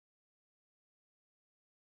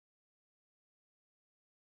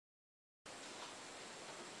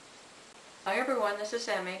Hi everyone, this is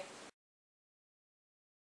Emmy.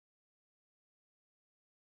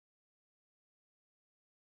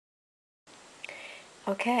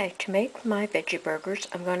 Okay, to make my veggie burgers,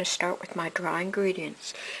 I'm going to start with my dry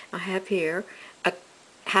ingredients. I have here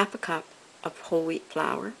half a cup of whole wheat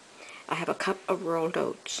flour. I have a cup of rolled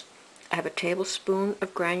oats. I have a tablespoon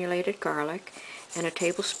of granulated garlic and a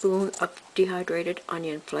tablespoon of dehydrated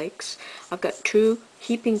onion flakes. I've got 2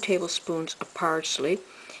 heaping tablespoons of parsley.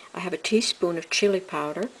 I have a teaspoon of chili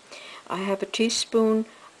powder. I have a teaspoon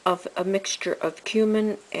of a mixture of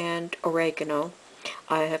cumin and oregano.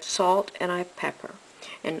 I have salt and I have pepper.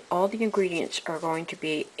 And all the ingredients are going to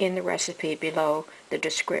be in the recipe below the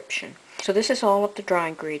description. So this is all of the dry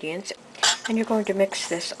ingredients, and you're going to mix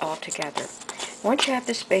this all together. Once you have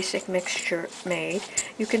this basic mixture made,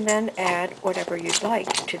 you can then add whatever you'd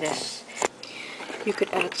like to this. You could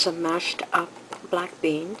add some mashed up black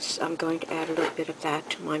beans. I'm going to add a little bit of that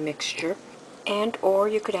to my mixture. And or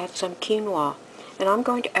you could add some quinoa. And I'm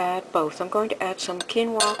going to add both. I'm going to add some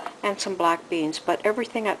quinoa and some black beans, but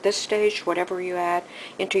everything at this stage, whatever you add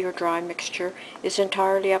into your dry mixture, is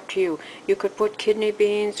entirely up to you. You could put kidney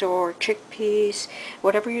beans or chickpeas,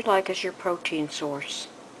 whatever you'd like as your protein source.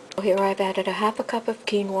 So here I've added a half a cup of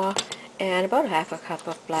quinoa and about half a cup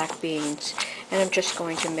of black beans, and I'm just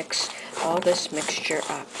going to mix all this mixture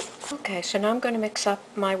up. Okay, so now I'm going to mix up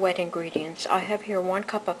my wet ingredients. I have here 1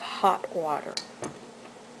 cup of hot water.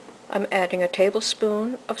 I'm adding a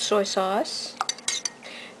tablespoon of soy sauce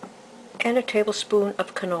and a tablespoon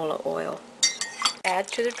of canola oil. Add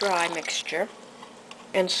to the dry mixture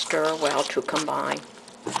and stir well to combine.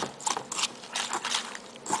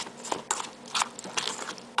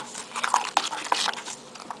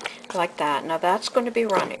 Like that. Now that's going to be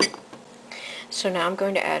running. So now I'm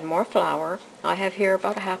going to add more flour. I have here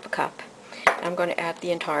about a half a cup. I'm going to add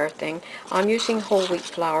the entire thing. I'm using whole wheat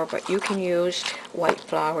flour, but you can use white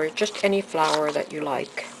flour, just any flour that you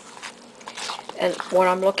like. And what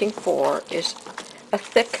I'm looking for is a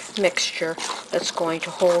thick mixture that's going to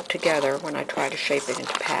hold together when I try to shape it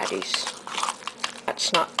into patties.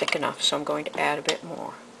 That's not thick enough, so I'm going to add a bit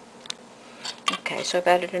more. Okay, so I've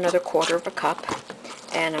added another 1/4 of a cup,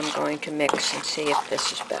 and I'm going to mix and see if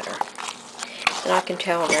this is better. And I can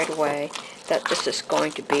tell right away that this is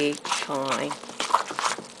going to be fine.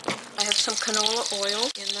 I have some canola oil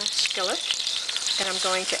in the skillet, and I'm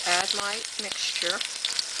going to add my mixture,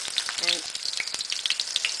 and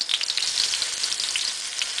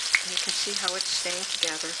you can see how it's staying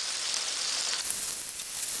together.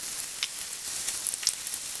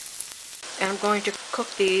 And I'm going to cook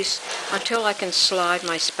these until I can slide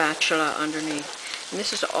my spatula underneath. And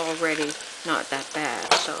this is already not that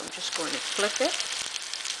bad, so I'm just going to flip it.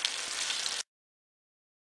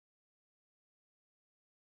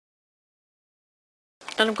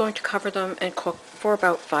 And I'm going to cover them and cook for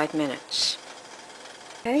about 5 minutes.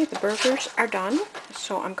 Okay, the burgers are done,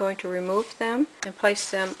 so I'm going to remove them and place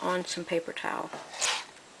them on some paper towel.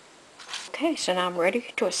 Okay, so now I'm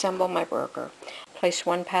ready to assemble my burger. Place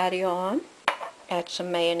 1 patty on, add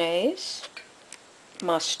some mayonnaise,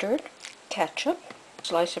 mustard, ketchup,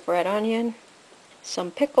 slice of red onion, some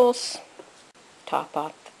pickles, top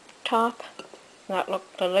off the top. That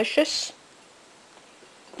look delicious.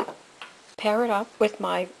 Pair it up with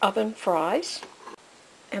my oven fries,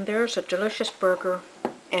 and there's a delicious burger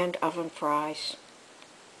and oven fries.